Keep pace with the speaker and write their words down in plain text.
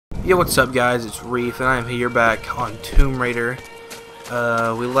Yo, what's up guys, it's Reef, and I'm here back on Tomb Raider.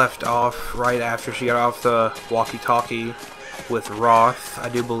 We left off right after she got off the walkie-talkie with Roth, I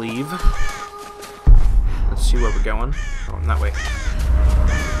do believe. Let's see where we're going. Oh, that way.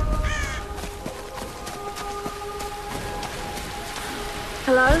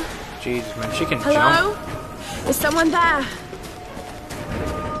 Hello? Jesus, man, she can Hello? jump. Is someone there?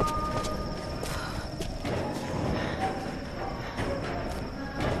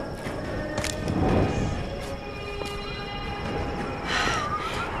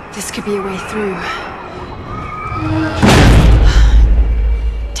 This could be a way through.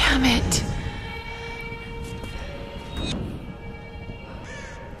 Damn it.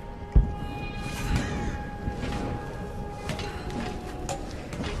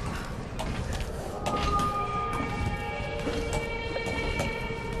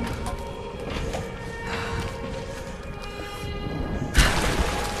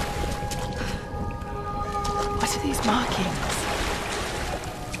 What are these markings?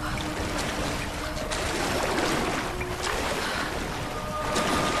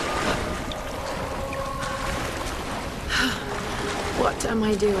 What am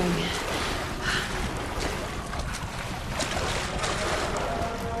I doing?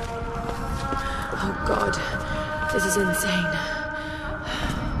 Oh God, this is insane.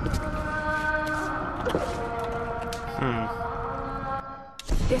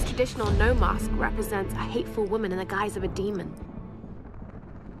 This traditional no mask represents a hateful woman in the guise of a demon.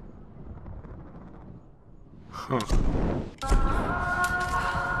 Huh.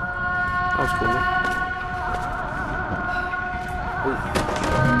 That was cool. Ooh.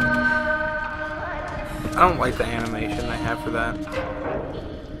 I don't like the animation they have for that.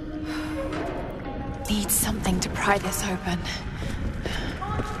 Need something to pry this open.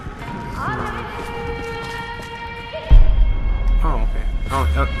 Oh, okay.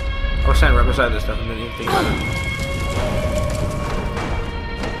 I was standing right beside this stuff and didn't even think about it.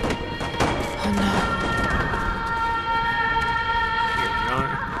 Oh no.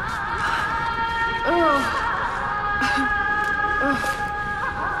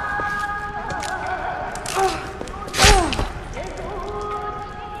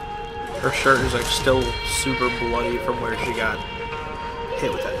 Her shirt is like still super bloody from where she got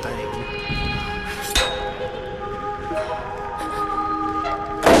hit with that thing.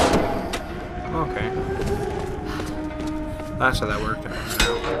 Okay. That's how that worked out.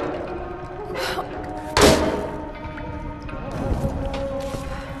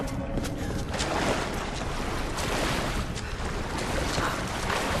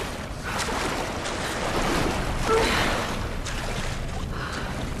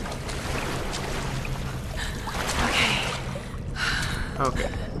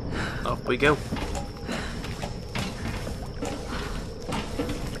 Okay. Up we go.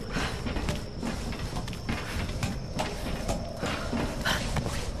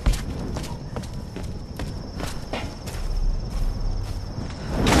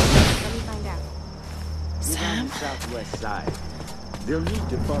 Sam? Southwest side. They'll need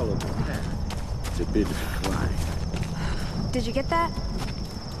to follow the path. It's a bit of a climb. Did you get that?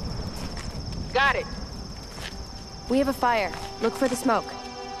 Got it. We have a fire. Look for the smoke.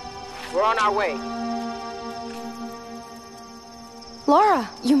 We're on our way. Laura,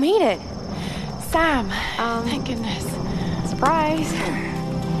 you made it. Sam, thank goodness. Surprise.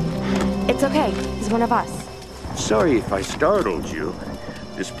 It's okay. He's one of us. Sorry if I startled you.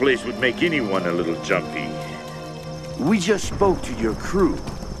 This place would make anyone a little jumpy. We just spoke to your crew.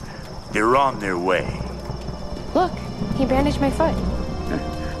 They're on their way. Look, he bandaged my foot.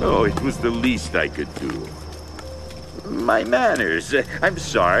 Oh, it was the least I could do. My manners. I'm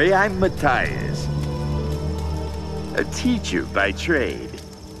sorry, I'm Matthias. A teacher by trade.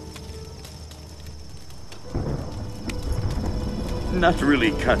 Not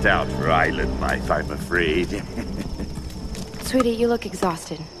really cut out for island life, I'm afraid. Sweetie, you look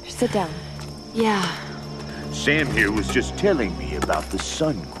exhausted. Sit down. Yeah. Sam here was just telling me about the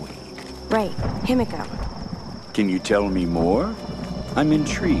Sun Queen. Right, Himiko. Can you tell me more? I'm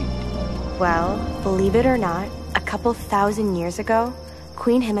intrigued. Well, believe it or not, a couple thousand years ago,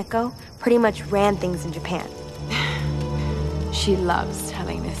 Queen Himiko pretty much ran things in Japan. She loves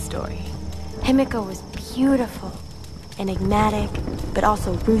telling this story. Himiko was beautiful, enigmatic, but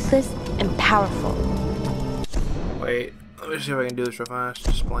also ruthless and powerful. Wait, let me see if I can do this real fast.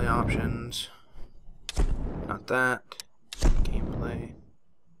 Display options. Not that. Gameplay.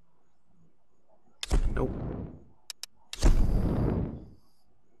 Nope.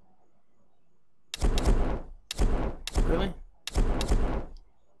 Really?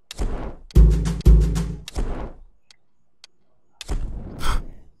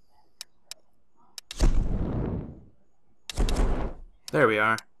 There we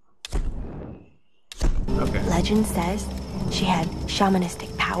are. Okay. Legend says she had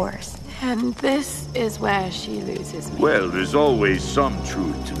shamanistic powers. And this is where she loses me. Well, there's always some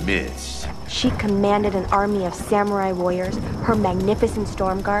truth to miss. She commanded an army of samurai warriors, her magnificent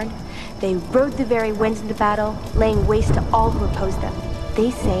storm guard. They rode the very winds into battle, laying waste to all who opposed them.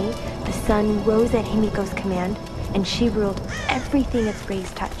 They say the sun rose at Himiko's command, and she ruled everything its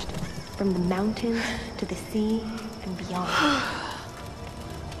rays touched, from the mountains to the sea and beyond.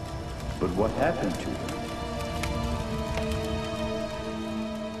 But what happened to her?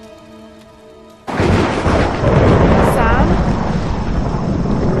 Sam?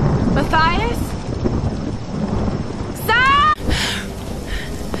 Matthias? Sam!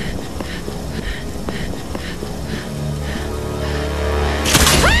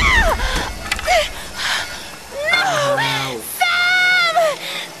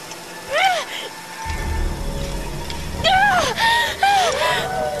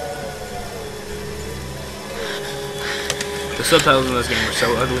 The subtitles in this game are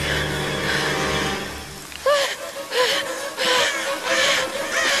so ugly.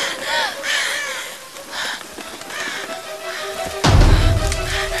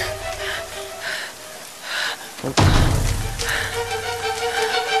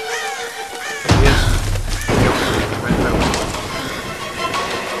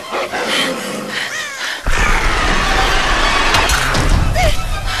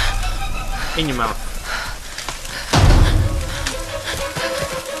 In your mouth.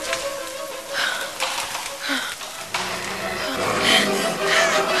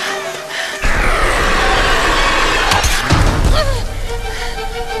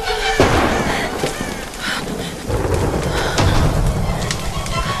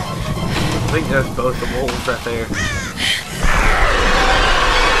 I think that's both the wolves right there.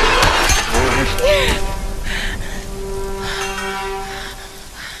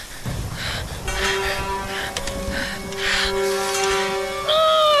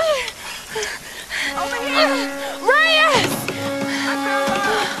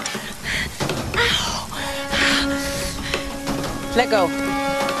 Let go.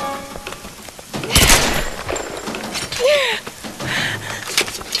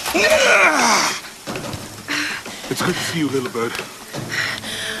 It's good to see you, little bird.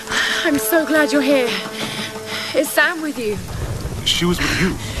 I'm so glad you're here. Is Sam with you? She was with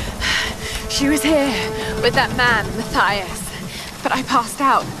you. She was here with that man, Matthias. But I passed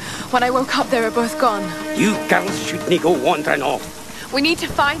out. When I woke up, they were both gone. You girls should not go wandering off. We need to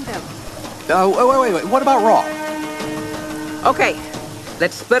find them. Wait. What about Raw? Okay,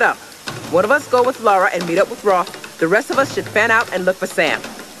 let's split up. One of us go with Laura and meet up with Roth. The rest of us should fan out and look for Sam.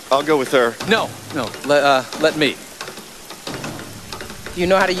 I'll go with her. No. Let me. You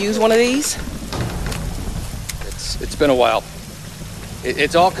know how to use one of these? It's been a while.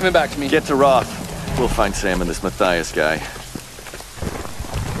 It's all coming back to me. Get to Roth. We'll find Sam and this Matthias guy.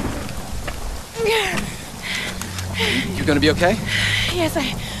 You gonna be okay? Yes,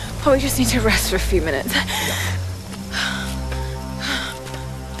 I probably just need to rest for a few minutes.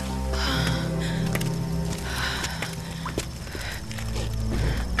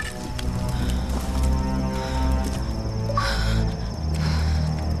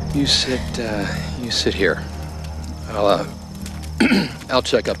 You sit here. I'll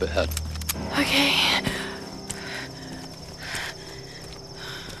check up ahead. Okay.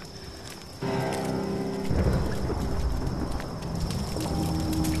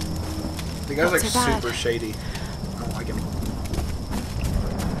 The guy's like Not too bad. super shady. I don't like him.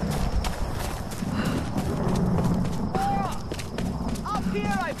 Up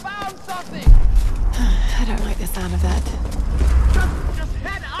here, I found something. I don't like the sound of that. Just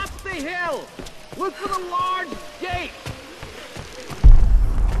head up the hill. Look for the large gate.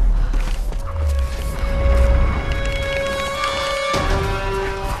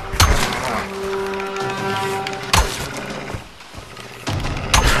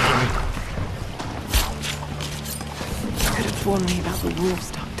 Could have warned me about the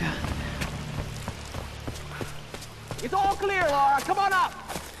wolves, Doctor. It's all clear, Laura. Come on up.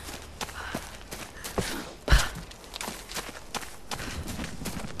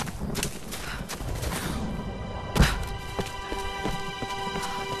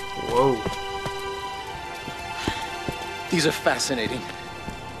 Whoa. These are fascinating.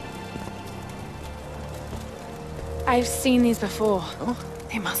 I've seen these before. Oh?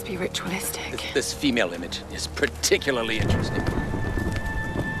 They must be ritualistic. This female image is particularly interesting.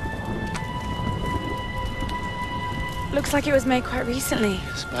 Looks like it was made quite recently.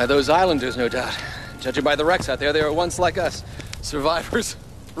 Yes, by those islanders, no doubt. Judging by the wrecks out there, they were once like us. Survivors.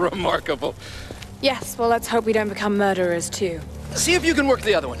 Remarkable. Yes, well, let's hope we don't become murderers, too. See if you can work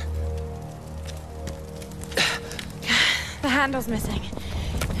the other one. The handle's missing.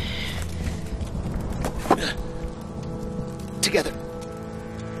 Together.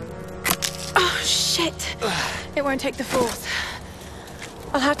 Oh, shit. It won't take the force.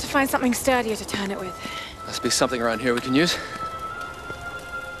 I'll have to find something sturdier to turn it with. Must be something around here we can use.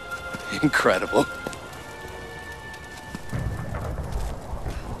 Incredible.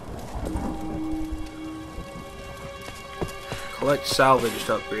 Collect salvage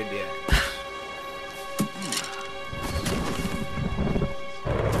to upgrade the axe.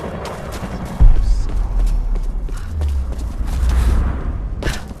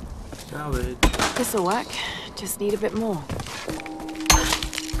 Salvage. This'll work. Just need a bit more.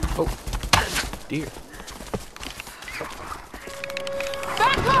 Oh, dear.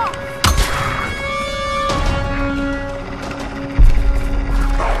 Back off!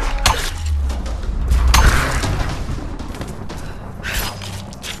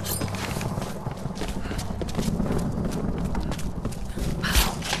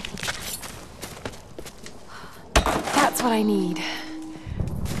 That's what I need.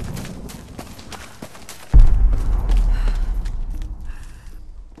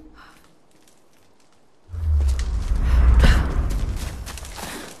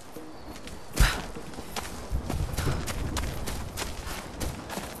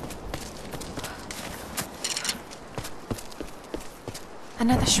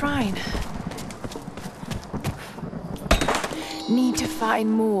 Another shrine. Need to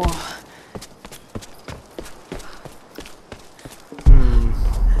find more.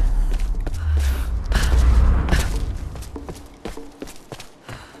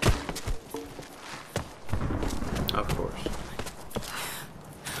 Of course.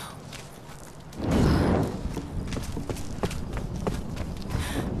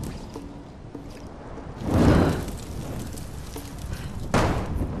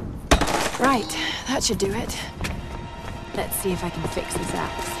 Right, that should do it. Let's see if I can fix this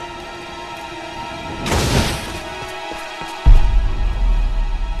axe.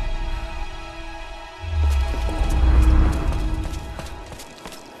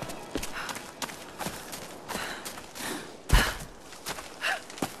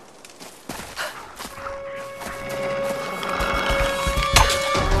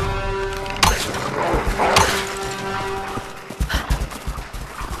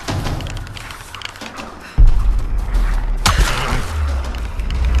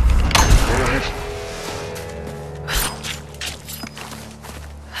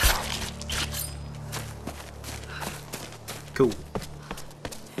 Cool.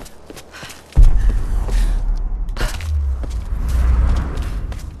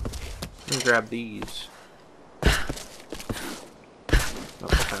 Let me grab these. Oh,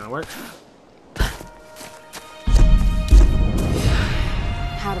 that kind of work.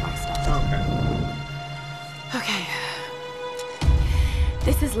 How do I start? Okay.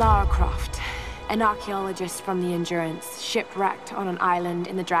 This is Lara Croft, an archaeologist from the Endurance, shipwrecked on an island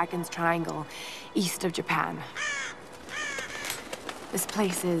in the Dragon's Triangle, east of Japan. This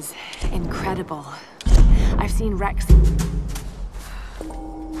place is incredible. I've seen wrecks.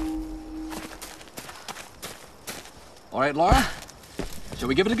 All right, Lara. Shall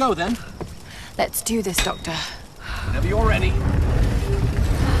we give it a go, then? Let's do this, Doctor. Whenever you're ready.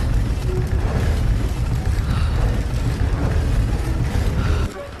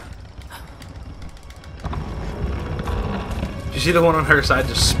 Did you see the one on her side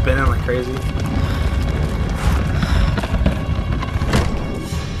just spinning like crazy?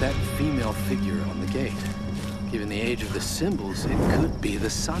 That female figure on the gate. Given the age of the symbols, it could be the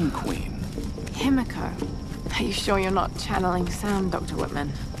Sun Queen. Himiko. Are you sure you're not channeling sound, Dr.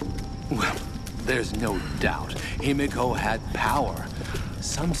 Whitman? Well, there's no doubt. Himiko had power.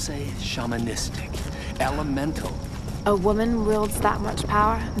 Some say shamanistic, elemental. A woman wields that much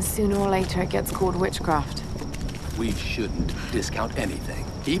power, and sooner or later it gets called witchcraft. We shouldn't discount anything,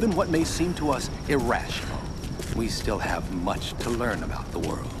 even what may seem to us irrational. We still have much to learn about the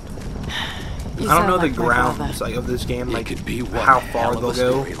world. I don't know the grounds like of this game, like could be how far they'll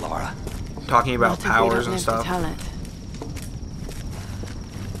go. Story, Lara. Talking about powers and stuff.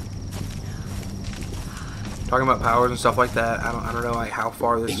 Talking about powers and stuff like that. I don't know like how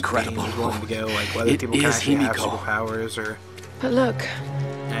far this game is willing to go. Like whether people can actually have superpowers or. But look,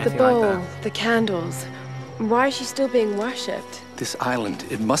 the bowl, the candles. Why is she still being worshipped? This island,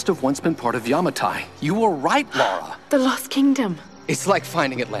 it must have once been part of Yamatai. You were right, Lara. The Lost Kingdom. It's like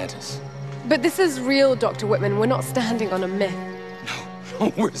finding Atlantis. But this is real, Dr. Whitman. We're not standing on a myth.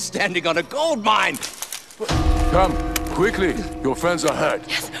 No, we're standing on a gold mine. Come, Quickly, your friends are hurt.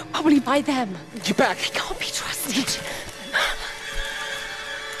 Yes, probably by them. Get back. They can't be trusted.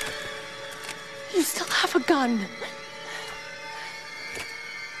 You still have a gun.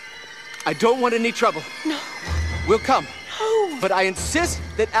 I don't want any trouble. No. We'll come. No. But I insist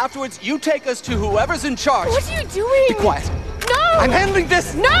that afterwards you take us to whoever's in charge. What are you doing? Be quiet. No! I'm handling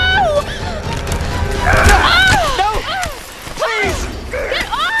this! No! No! Please! Get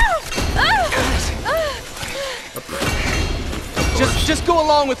off! Just go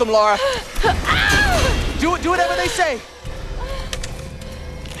along with them, Lara. Do whatever they say.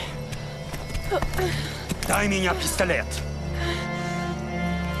 Дай меня пистолет.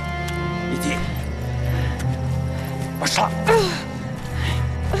 Иди. Пошла.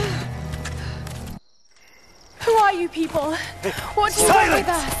 Who are you people? What do you want with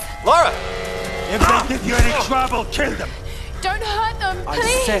us? Lara! If they give you any trouble, kill them. Don't hurt them, I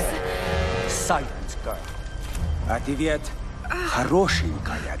please! said, silence, girl. А ты ведь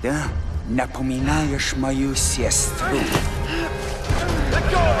хорошенькая, да? Напоминаешь мою сестру. Let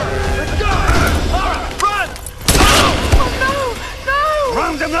go of her! Let go! Lara, run! Oh, no! No!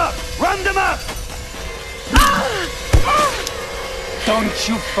 Round them up! Round them up! Don't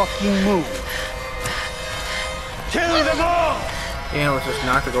you fucking move! Kill them all! Yeah, let's just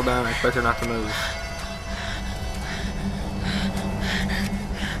knock the girl down and expect her not to move.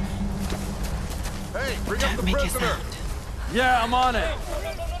 Hey, bring up the prisoner! Yeah, I'm on it.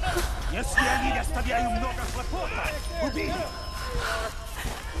 Если они оставляют много хлопота, убей!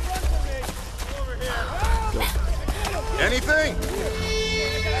 Anything?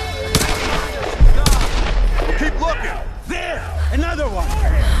 We'll keep looking. There! Another one!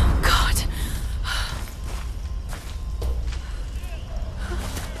 God.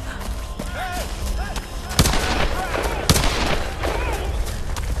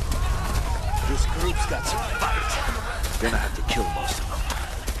 This group's got some fight. Gonna have to kill most of them.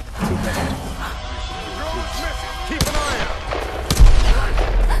 Too bad. Keep an eye out.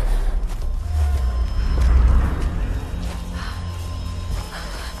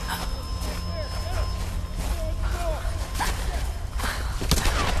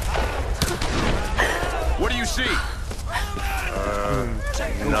 What do you see?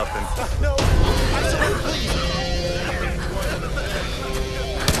 Nothing.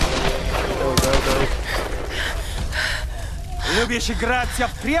 Любишь играться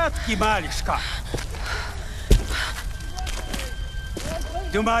в прятки, малышка?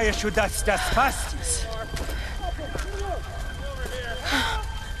 Думаешь, удастся спастись?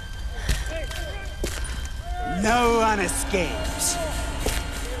 No one escapes.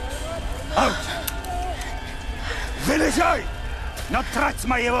 Out! Вылезай! Но трать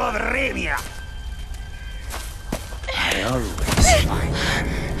моего времени! I always find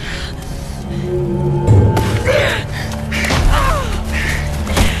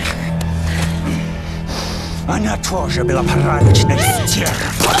Она тоже была порядочной стервой.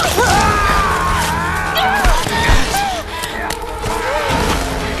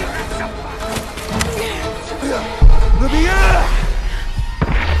 Набия!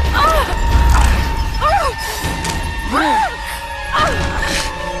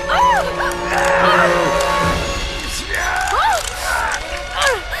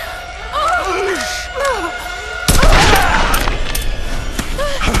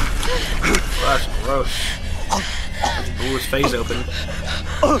 That's gross. Blew his face open.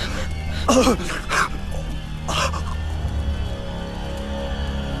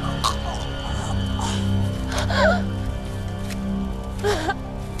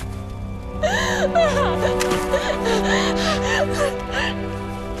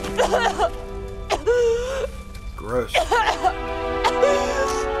 Gross.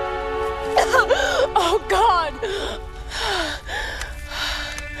 Oh, God!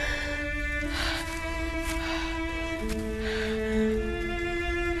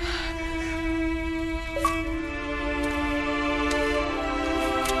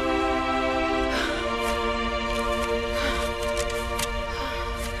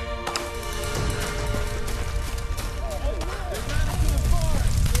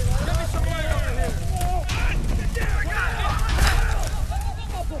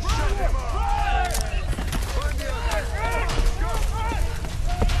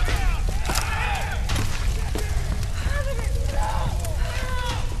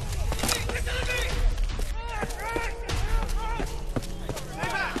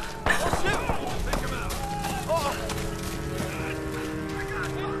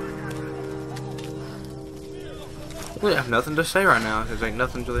 We have nothing to say right now because like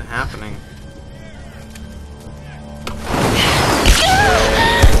nothing's really happening.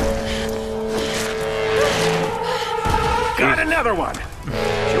 other one?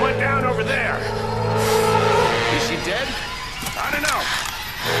 She went down over there. Is she dead? I don't know.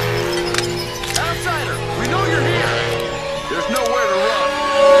 Outsider, we know you're here. There's nowhere to run.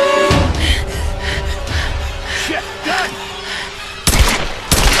 Shit, done.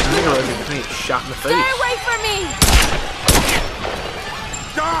 I think I was going to get shot in the face. Stay away from me!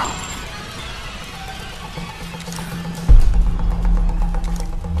 Ah!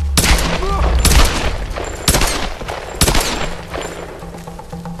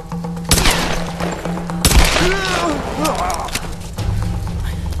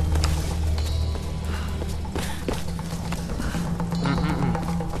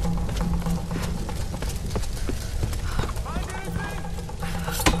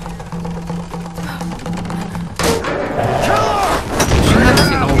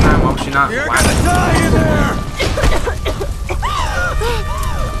 You're gonna die in there!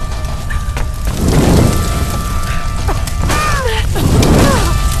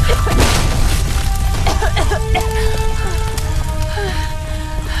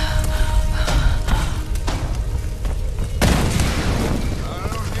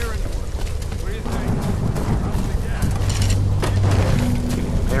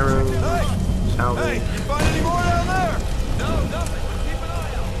 Arrows, salvage. Hey, you find any more down there? No, nothing.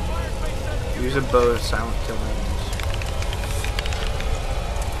 Use a bow of silent killings.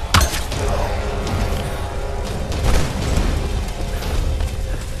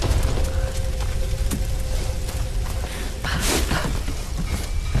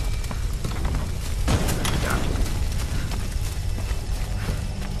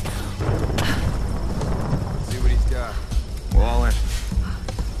 See what he's got. Wall in.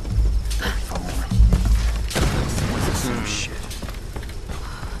 Some shit.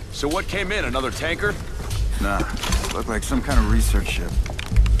 So what came in? Another tanker? Nah, looked like some kind of research ship.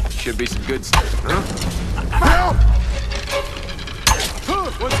 Should be some good stuff. Help!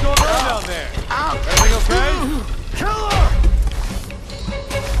 What's going on down there? Everything okay? Killer!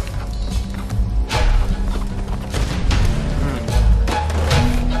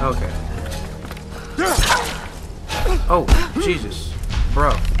 Okay. Oh, Jesus.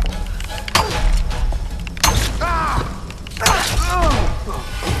 Bro.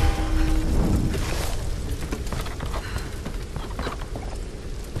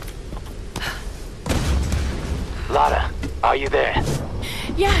 Lara, are you there?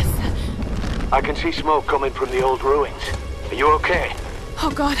 Yes. I can see smoke coming from the old ruins. Are you okay?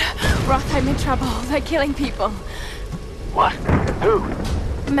 Oh God, Roth, I'm in trouble. They're killing people. What? Who?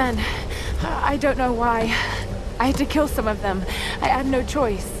 Men. I don't know why. I had to kill some of them. I had no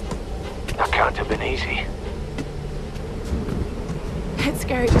choice. That can't have been easy. It's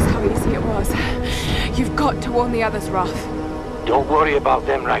scary just how easy it was. You've got to warn the others, Roth. Don't worry about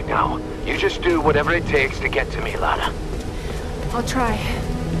them right now. You just do whatever it takes to get to me, Lara. I'll try.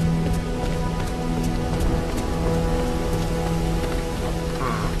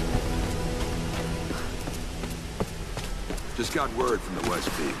 Just got word from the West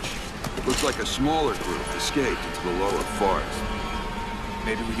Beach. Looks like a smaller group escaped into the lower forest.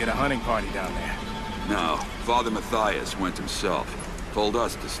 Maybe we get a hunting party down there. No, Father Matthias went himself. Told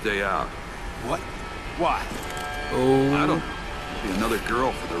us to stay out. What? Why? Oh. I don't know. Be another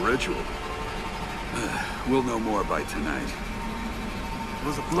girl for the ritual. We'll know more by tonight. It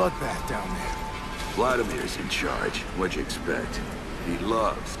was a bloodbath down there. Vladimir's in charge. What'd you expect? He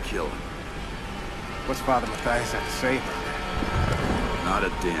loves killing. What's Father Matthias have to say about that? Not a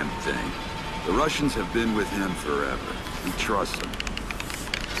damn thing. The Russians have been with him forever. He trusts them.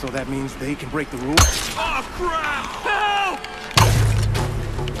 So that means they can break the rules? Oh, crap! Help!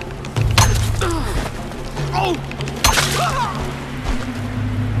 Oh!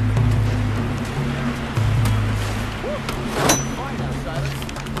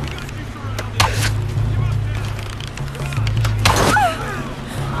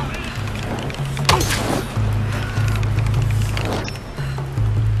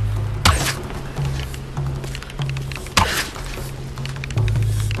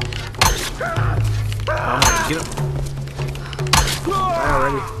 Get him.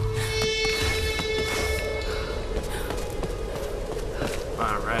 Alrighty.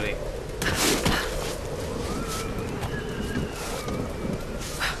 Alrighty.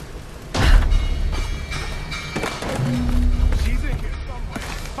 She's in here somewhere.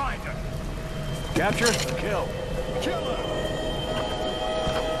 Find her. Capture? Kill. Kill her!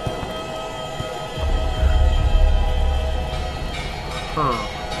 Huh.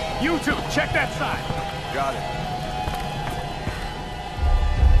 You two, check that side. Got it.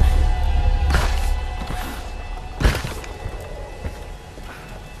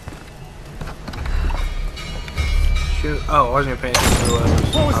 shoot? Oh, I wasn't even paying attention to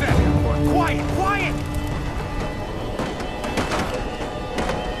What was that? Quiet! Quiet!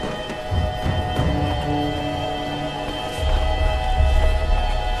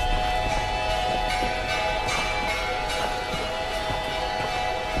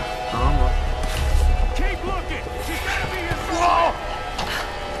 Keep looking! She's gotta be here somewhere!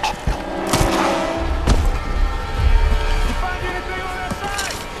 You find anything on that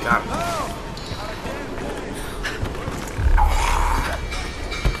side? Got him.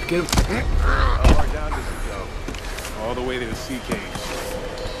 Get him. How far down does it go? All the way to the sea cage.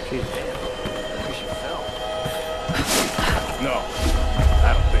 Jesus. Maybe she fell. No,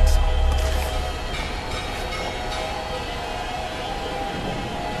 I don't think so.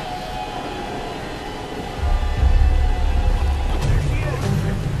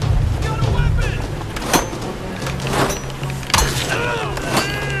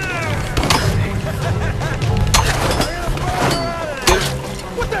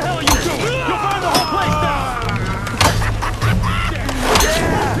 What the hell are you doing? You'll burn the whole place down!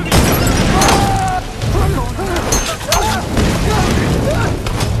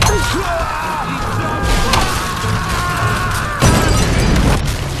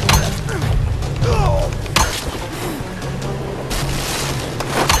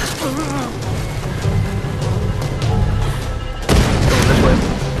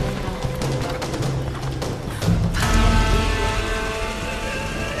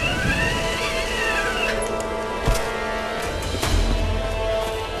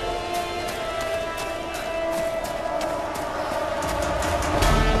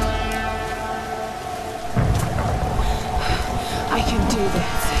 I can do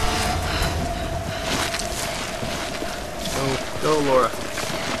this. Go, Laura.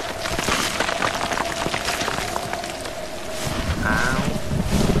 Ow.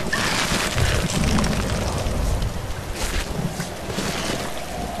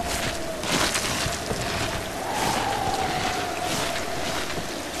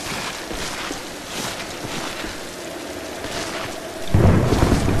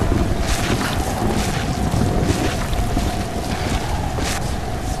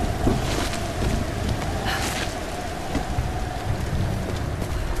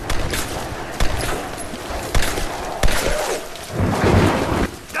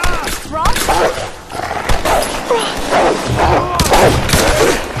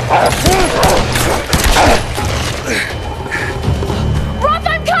 Roth,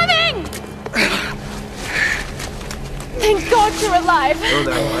 I'm coming! Thank God you're alive. Oh,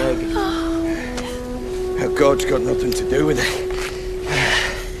 that leg. God's got nothing to do with it.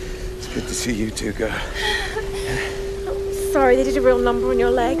 It's good to see you two, girl. Sorry, they did a real number on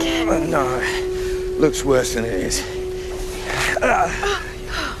your leg. No, looks worse than it is.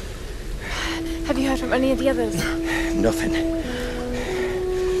 Have you heard from any of the others? Nothing.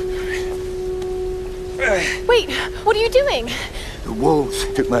 Wait, what are you doing? The wolves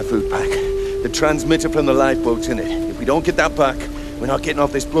took my food pack. The transmitter from the lifeboat's in it. If we don't get that back, we're not getting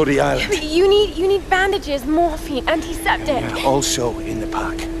off this bloody island. You need bandages, morphine, antiseptic. Also in the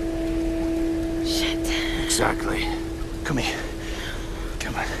pack. Shit. Exactly. Come here.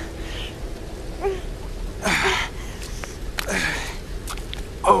 Come on.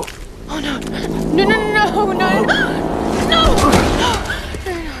 Oh. Oh no. No.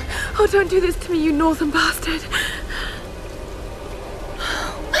 Oh, don't do this to me, you northern bastard.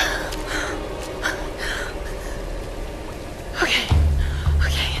 Okay.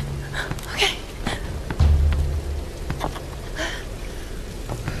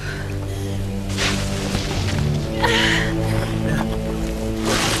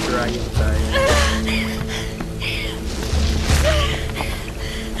 Dragon side.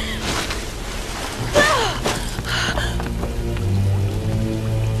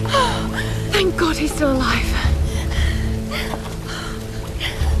 Thank God he's still alive.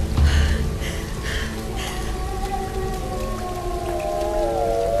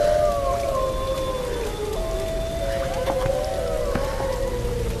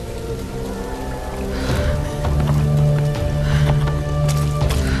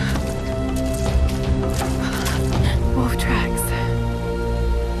 Wolf tracks.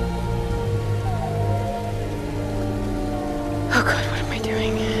 Oh God, what am I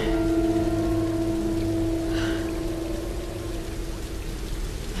doing?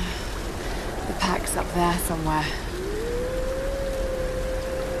 The pack's up there somewhere.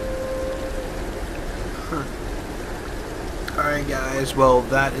 Alright guys, well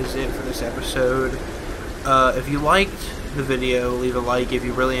that is it for this episode. If you liked the video, leave a like. If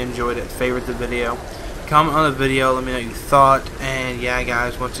you really enjoyed it, favorite the video. Comment on the video, let me know what you thought. And yeah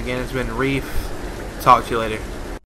guys, once again, it's been Reef. Talk to you later.